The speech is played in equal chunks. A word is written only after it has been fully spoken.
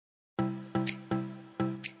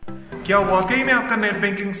क्या वाकई में आपका नेट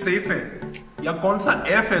बैंकिंग सेफ है, या कौन सा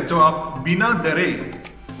ऐप है जो आप बिना डरे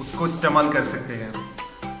उसको इस्तेमाल कर सकते हैं?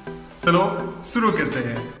 चलो शुरू करते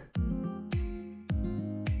हैं।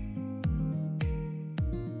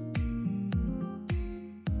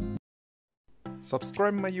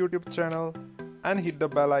 Subscribe my YouTube channel and hit the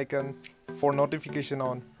bell icon for notification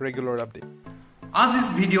on regular update. आज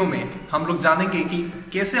इस वीडियो में हम लोग जानेंगे कि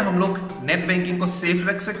कैसे हम लोग नेट बैंकिंग को सेफ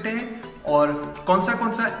रख सकते हैं और कौन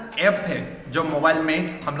सा ऐप है जो मोबाइल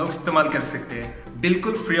में हम लोग इस्तेमाल कर सकते हैं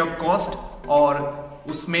बिल्कुल फ्री ऑफ कॉस्ट और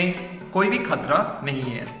उसमें कोई भी खतरा नहीं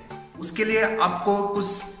है। उसके लिए आपको कुछ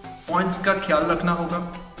पॉइंट्स का ख्याल रखना होगा।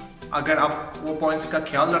 अगर आप वो पॉइंट्स का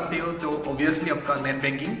ख्याल रखते हो तो ऑब्वियसली आपका नेट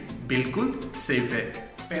बैंकिंग बिल्कुल सेफ है।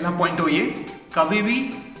 पहला पॉइंट हो ये, कभी भी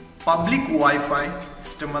पब्लिक वाईफाई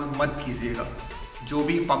इस्तेमाल मत कीजिएगा। जो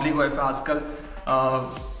भी पब्लिक वाईफाई आजकल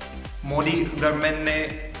मोदी गवर्नमेंट ने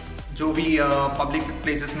जो भी पब्लिक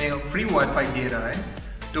प्लेसेस में फ्री वाईफाई दे रहा है,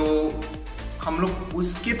 तो हम लोग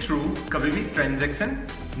उसके थ्रू कभी भी ट्रांजैक्शन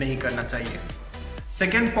नहीं करना चाहिए।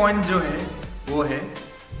 सेकेंड पॉइंट जो है वो है,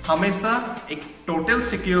 हमेशा एक टोटल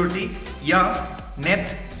सिक्योरिटी या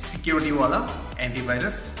नेट सिक्योरिटी वाला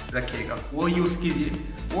एंटीवायरस रखिएगा, वो यूज़ कीजिए।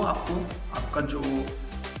 वो आपको आपका जो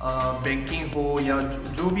बैंकिंग हो या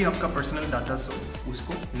जो भी आपका पर्सनल डाटा हो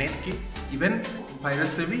उसको नेट के इवन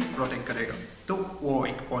वायरस से भी प्रोटेक्ट करेगा। तो वो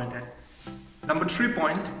एक पॉइंट है। नंबर 3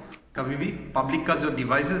 पॉइंट, कभी भी पब्लिक का जो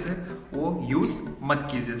डिवाइसेस है वो यूज़ मत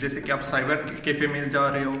कीजिए। जैसे कि आप साइबर कैफे में जा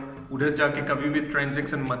रहे हो, उधर जाके कभी भी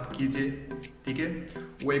ट्रांजैक्शन मत कीजिए, ठीक है।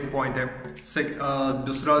 वो एक पॉइंट है।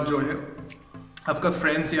 दूसरा जो है, आपका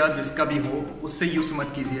फ्रेंड्स या जिसका भी हो उससे यूज़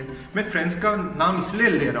मत कीजिए। मैं फ्रेंड्स का नाम इसलिए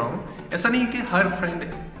ले रहा हूँ, ऐसा नहीं कि हर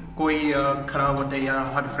फ्रेंड कोई खराब होता है या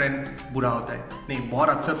हर फ्रेंड बुरा होता है, नहीं, बहुत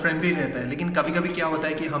अच्छा फ्रेंड भी रहता है। लेकिन कभी कभी क्या होता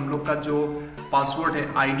है कि हम लोग का जो पासवर्ड है,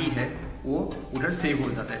 आईडी है, वो उधर सेव हो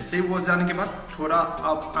जाता है। सेव हो जाने के बाद थोड़ा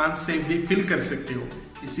आप अनसेफ भी फील कर सकते हो।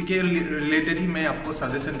 इसी के रिलेटेड ही मैं आपको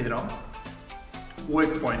सजेशन दे रहा हूँ। वो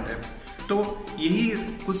एक पॉइंट है। तो यही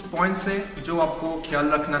कुछ पॉइंट्स है जो आपको ख्याल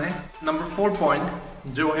रखना है। नंबर 4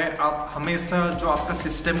 पॉइंट जो है, आप हमेशा जो आपका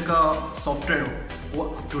सिस्टम का सॉफ्टवेयर हो वो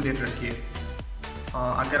अप टू डेट रखिए।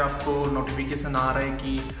 अगर आपको नोटिफिकेशन आ रहा है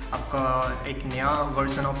कि आपका एक नया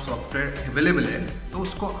वर्जन ऑफ सॉफ्टवेयर अवेलेबल है, तो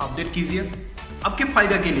उसको अपडेट कीजिए। आपके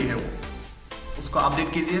फ़ायदा के लिए है वो, उसको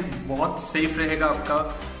अपडेट कीजिए। बहुत सेफ रहेगा आपका।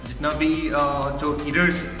 जितना भी जो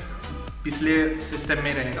एरर्स पिछले सिस्टम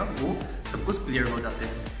में रहेगा वो सब कुछ क्लियर हो जाते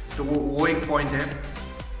हैं। तो वो एक पॉइंट है।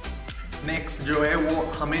 नेक्स्ट जो है वो,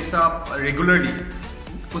 हमेशा आप रेगुलरली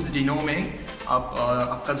कुछ दिनों में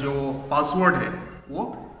आपका जो पासवर्ड है वो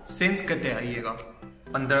चेंज करते आइएगा।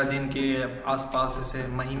 15 दिन के आसपास, जैसे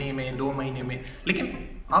महीने में, 2 महीने में, लेकिन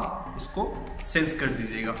आप उसको चेंज कर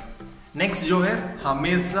दीजिएगा। नेक्स्ट जो है,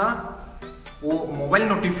 हमेशा वो मोबाइल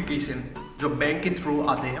नोटिफिकेशन जो बैंक के थ्रू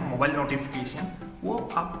आते हैं, मोबाइल नोटिफिकेशन, वो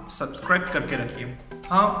आप सब्सक्राइब करके रखिए।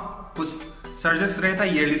 हाँ, कुछ चार्जेस रहता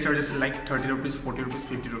है, yearly charges like 30 rupees, 40 rupees,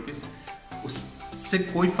 50 rupees, उससे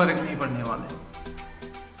कोई फ़र्क नहीं पड़ने वाला है।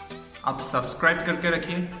 आप सब्सक्राइब करके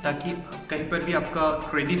रखिए ताकि कहीं पर भी आपका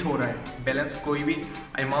क्रेडिट हो रहा है, बैलेंस कोई भी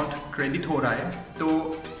अमाउंट क्रेडिट हो रहा है,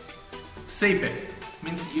 तो सेफ है।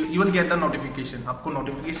 Means you will get the notification, आपको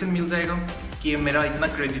नोटिफिकेशन मिल जाएगा कि मेरा इतना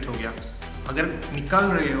क्रेडिट हो गया। अगर निकाल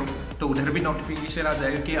रहे हो तो उधर भी नोटिफिकेशन आ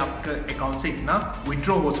जाएगा कि आपका अकाउंट से इतना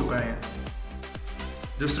विड्रॉ हो चुका है।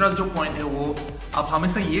 दूसरा जो पॉइंट है वो, आप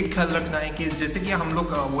हमेशा ये ख्याल रखना है कि जैसे कि हम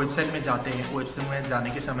लोग वेबसाइट में जाते हैं, वेबसाइट में जाने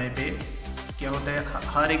के समय पे क्या होता है,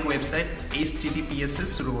 हर एक वेबसाइट HTTPS से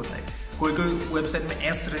शुरू होता है। कोई वेबसाइट में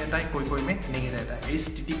S रहता है, कोई में नहीं रहता है।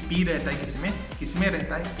 HTTP रहता है, किसी में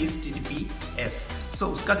रहता है HTTPS। सो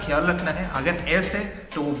उसका ख्याल रखना है। अगर S है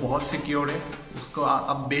तो वो बहुत सिक्योर है, उसको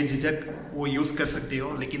आप बेझिझक वो यूज़ कर सकते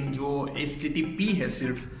हो। लेकिन जो HTTP है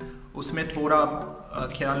सिर्फ, उसमें थोड़ा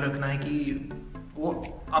ख्याल रखना है कि वो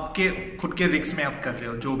आपके खुद के रिस्क में आप कर रहे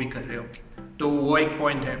हो, जो भी कर रहे हो। तो वो एक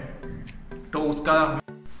पॉइंट है। तो उसका,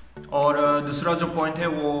 और दूसरा जो पॉइंट है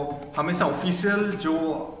वो, हमेशा ऑफिशियल जो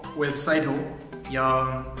वेबसाइट हो या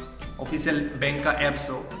ऑफिशियल बैंक का ऐप्स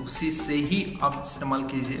हो, उसी से ही आप इस्तेमाल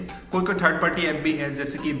कीजिए। कोई थर्ड पार्टी ऐप भी है,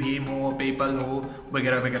 जैसे कि भीम हो, पेपल हो,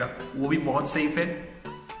 वगैरह वगैरह, वो भी बहुत सेफ है।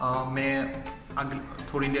 मैं अगली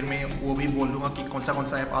थोड़ी देर में वो भी बोल दूंगा कि कौन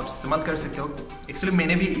सा ऐप आप इस्तेमाल कर सकते हो। एक्चुअली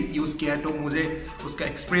मैंने भी यूज़ किया है, तो मुझे उसका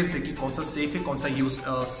एक्सपीरियंस है कि कौन सा सेफ है, कौन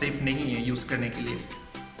सा सेफ नहीं है यूज़ करने के लिए।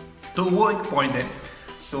 तो वो एक पॉइंट है।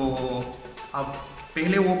 सो अब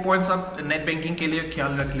पहले वो पॉइंट्स आप नेट बैंकिंग के लिए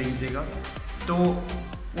ख्याल रख लीजिएगा। तो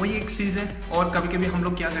वही एक चीज़ है। और कभी कभी हम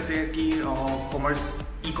लोग क्या करते हैं कि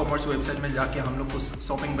ई कॉमर्स वेबसाइट में जाके हम लोग कुछ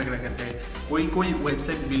शॉपिंग वगैरह करते हैं। कोई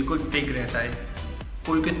वेबसाइट बिल्कुल फेक रहता है,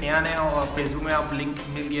 कोई कोई नया नया फेसबुक में आप लिंक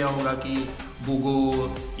मिल गया होगा कि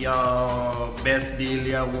बूगो या बेस्ट डील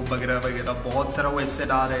या वो वगैरह वगैरह बहुत सारा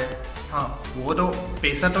वेबसाइट आ रहे हैं। हाँ, वो तो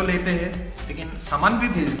पैसा तो लेते हैं लेकिन सामान भी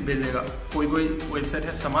भेजेगा। कोई कोई वेबसाइट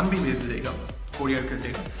है सामान भी भेज देगा, कोरियर कर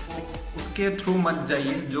देगा। उसके थ्रू मत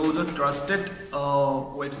जाइए, जो ट्रस्टेड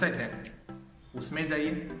वेबसाइट है उसमें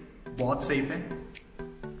जाइए, बहुत सेफ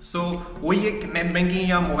है। सो वही एक नेट बैंकिंग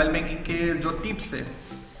या मोबाइल बैंकिंग के जो टिप्स है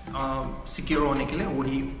सिक्योर होने के लिए,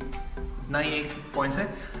 वही उतना ही एक पॉइंट्स है।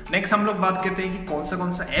 नेक्स्ट हम लोग बात करते हैं कि कौन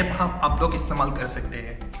सा ऐप आप लोग इस्तेमाल कर सकते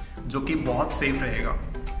हैं जो कि बहुत सेफ रहेगा।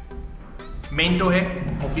 मेन तो है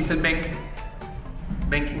ऑफिशियल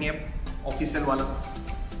बैंकिंग ऐप, ऑफिशियल वाला,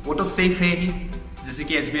 वो तो सेफ है ही। जैसे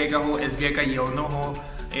कि एसबीआई का हो, एसबीआई का योनो हो,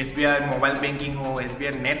 एसबीआई मोबाइल बैंकिंग हो,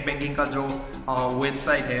 एसबीआई नेट बैंकिंग का जो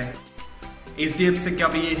वेबसाइट है, एचडीएफसी का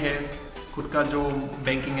भी है खुद का जो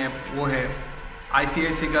बैंकिंग ऐप वो है,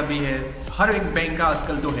 आईसीआईसीआई का भी है। हर एक बैंक का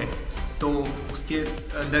आजकल तो है, तो उसके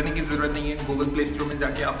डरने की ज़रूरत नहीं है। गूगल प्ले स्टोर में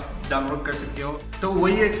जाके आप डाउनलोड कर सकते हो। तो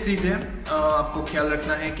वही एक चीज़ है, आपको ख्याल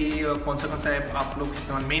रखना है कि कौन सा ऐप आप लोग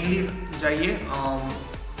इस्तेमाल, मेनली जाइए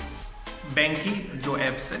बैंक की जो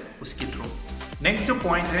ऐप्स है उसके थ्रू। नेक्स्ट जो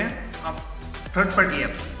पॉइंट है, आप थर्ड पार्टी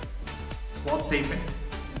ऐप्स बहुत सेफ है।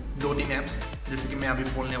 2-3 ऐप्स जैसे कि मैं अभी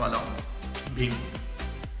बोलने वाला हूँ।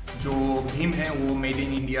 भीम है वो मेड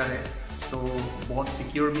इन इंडिया है, सो बहुत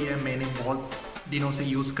सिक्योर भी है। मैंने बहुत दिनों से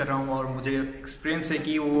यूज़ कर रहा हूँ और मुझे एक्सपीरियंस है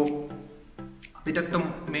कि वो अभी तक तो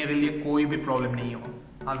मेरे लिए कोई भी प्रॉब्लम नहीं हो।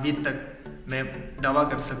 अभी तक मैं दावा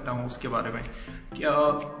कर सकता हूँ उसके बारे में।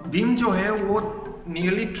 भीम जो है वो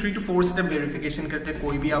नियरली 3 to 4 स्टेप वेरिफिकेशन करते हैं।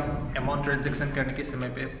 कोई भी आप अमाउंट ट्रांजेक्शन करने के समय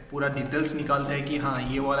पे पूरा डिटेल्स निकालता है कि हाँ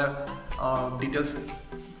ये वाला डिटेल्स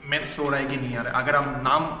मैच हो रहा है कि नहीं आ रहा है। अगर आप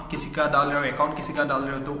नाम किसी का डाल रहे हो, अकाउंट किसी का डाल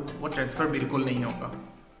रहे हो, तो वो ट्रांसफ़र बिल्कुल नहीं होगा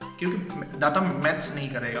क्योंकि डाटा मैच नहीं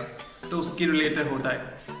करेगा, तो उसके रिलेटेड होता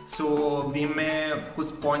है। सो भीम में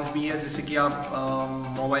कुछ पॉइंट्स भी है, जैसे कि आप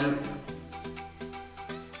मोबाइल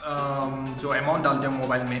जो अमाउंट डालते हो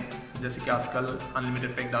मोबाइल में, जैसे कि आजकल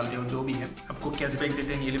अनलिमिटेड पैक डालते हो, जो भी है आपको कैशबैक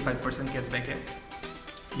देते हैं, नियरली 5% कैशबैक है।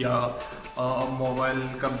 या मोबाइल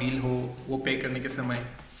का बिल हो वो पे करने के समय,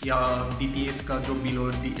 या डीटीएच का जो बिल हो,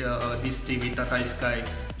 डिश टीवी, टाटा स्काई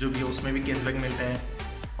जो भी है, उसमें भी कैशबैक मिलता है।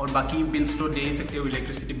 और बाकी बिल्स तो दे ही सकते हो,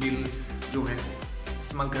 इलेक्ट्रिसिटी बिल जो है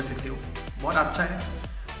इस्तेमाल कर सकते हो, बहुत अच्छा है।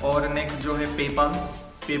 और नेक्स्ट जो है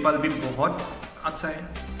पेपाल भी बहुत अच्छा है,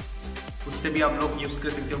 उससे भी आप लोग यूज़ कर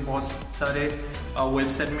सकते हो। बहुत सारे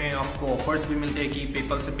वेबसाइट में आपको ऑफर्स भी मिलते हैं कि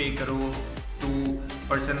पेपाल से पे करो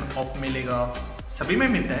 2% ऑफ मिलेगा। सभी में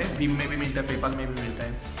मिलता है, भीम में भी मिलता है, पेपाल में भी मिलता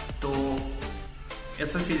है, तो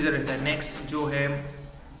ऐसा चीज़ें रहता है। नेक्स्ट जो है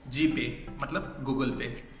जीपे, मतलब गूगल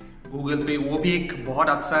पे, वो भी एक बहुत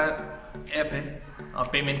अच्छा ऐप है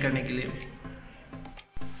पेमेंट करने के लिए।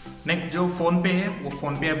 नेक्स्ट जो फ़ोन पे है, वो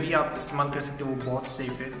फ़ोन पे अभी आप इस्तेमाल कर सकते हो, वो बहुत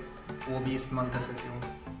सेफ है, वो भी इस्तेमाल कर सकते हो।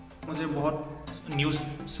 मुझे बहुत न्यूज़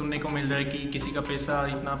सुनने को मिल रहा है कि किसी का पैसा,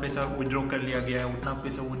 इतना पैसा विड्रॉ कर लिया गया है, उतना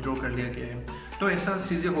पैसा विड्रॉ कर लिया गया है, तो ऐसा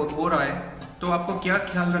चीज़ें हो रहा है। तो आपको क्या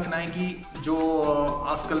ख्याल रखना है कि जो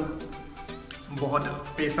आजकल बहुत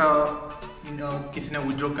पैसा किसी ने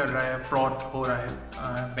विड्रॉ कर रहा है, फ्रॉड हो रहा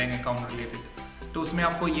है बैंक अकाउंट रिलेटेड, तो उसमें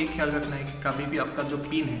आपको ये ख्याल रखना है कि कभी भी आपका जो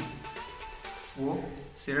पिन है वो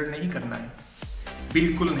शेयर नहीं करना है,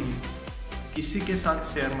 बिल्कुल नहीं। किसी के साथ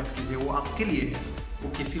शेयर मत कीजिए, वो आपके लिए है, वो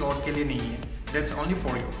किसी और के लिए नहीं है। That's only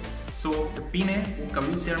for you. So pin है वो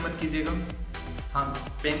कभी शेयर मत कीजिएगा। हाँ,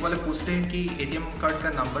 बैंक वाले पूछते हैं कि एटीएम कार्ड का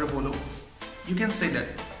नंबर बोलो, यू कैन से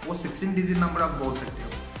दैट, वो 16 डिजिट नंबर आप बोल सकते हो,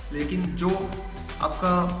 लेकिन जो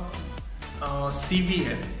आपका सीवी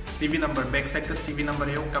है, सीवी नंबर, बैक साइड का सीवी नंबर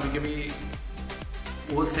है, वो कभी कभी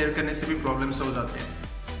वो शेयर करने से भी प्रॉब्लम्स हो जाते हैं।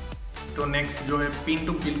 तो नेक्स्ट जो है पिन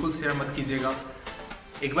तो बिल्कुल शेयर मत कीजिएगा।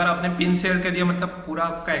 एक बार आपने पिन शेयर कर दिया मतलब पूरा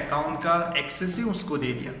आपका अकाउंट का एक्सेस ही उसको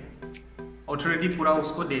दे दिया, ऑथोरिटी पूरा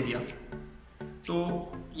उसको दे दिया, तो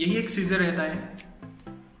यही एक चीज़ रहता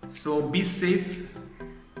है। सो बी सेफ,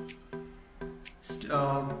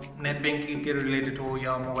 नेट बैंकिंग के रिलेटेड हो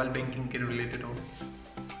या मोबाइल बैंकिंग के रिलेटेड हो,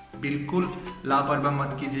 बिल्कुल लापरवाह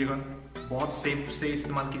मत कीजिएगा, बहुत सेफ से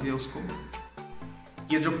इस्तेमाल कीजिए उसको।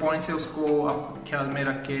 ये जो पॉइंट्स है उसको आप ख्याल में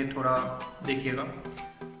रख के थोड़ा देखिएगा।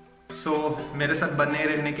 सो मेरे साथ बने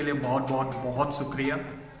रहने के लिए बहुत बहुत बहुत शुक्रिया।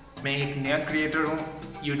 मैं एक नया क्रिएटर हूँ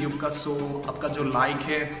यूट्यूब का, सो आपका जो लाइक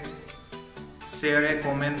है, शेयर है,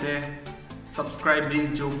 कमेंट है, सब्सक्राइब भी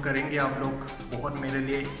जो करेंगे आप लोग, बहुत मेरे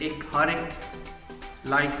लिए हर एक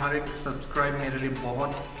लाइक, हर एक सब्सक्राइब मेरे लिए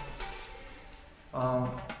बहुत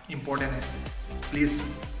इम्पोर्टेंट है। Please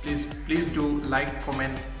please please do like,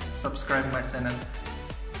 comment, subscribe my channel.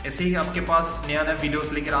 ऐसे ही आपके पास नया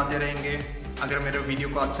वीडियोस लेकर आते रहेंगे। अगर मेरे वीडियो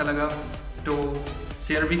को अच्छा लगा तो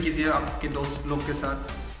शेयर भी कीजिए आपके दोस्त लोग के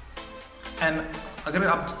साथ। एंड अगर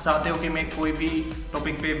आप चाहते हो कि मैं कोई भी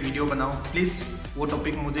टॉपिक पे वीडियो बनाऊं, प्लीज़ वो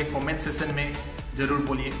टॉपिक मुझे कमेंट सेशन में ज़रूर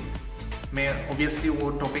बोलिए। मैं ऑब्वियसली वो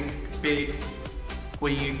टॉपिक पे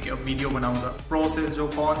कोई एक वीडियो बनाऊंगा, प्रो से जो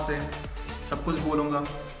कौन से सब कुछ बोलूँगा।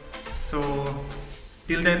 So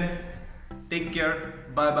till then, take care,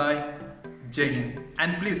 bye bye, जय Hind,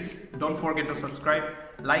 and please don't forget to subscribe,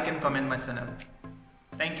 like and comment my channel.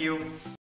 Thank you.